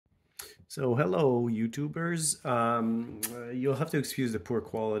So hello YouTubers, you'll have to excuse the poor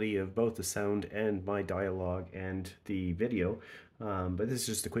quality of both the sound and my dialogue and the video, but this is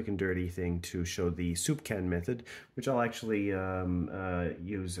just a quick and dirty thing to show the soup can method, which I'll actually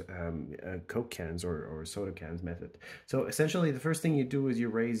use Coke cans or soda cans method. So essentially the first thing you do is you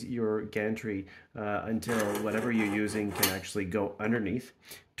raise your gantry until whatever you're using can actually go underneath.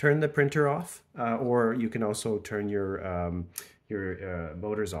 Turn the printer off, or you can also turn your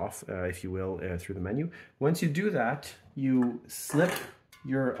motors off, if you will, through the menu. Once you do that, you slip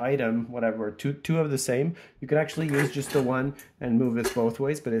your item, whatever, two of the same. You could actually use just the one and move this both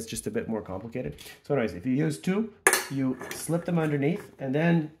ways, but it's just a bit more complicated. So anyways, if you use two, you slip them underneath, and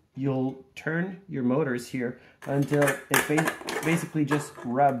then you'll turn your motors here until it basically just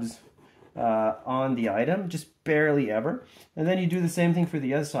rubs on the item, just barely ever. And then you do the same thing for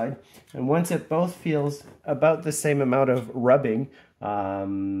the other side, and once it both feels about the same amount of rubbing,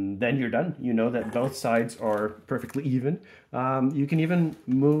 then you're done. You know that both sides are perfectly even. You can even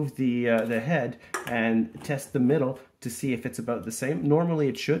move the head and test the middle to see if it's about the same. Normally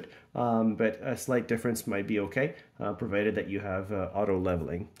it should, but a slight difference might be okay, provided that you have auto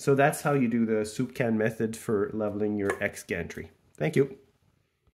leveling. So that's how you do the soup can method for leveling your X gantry. Thank you.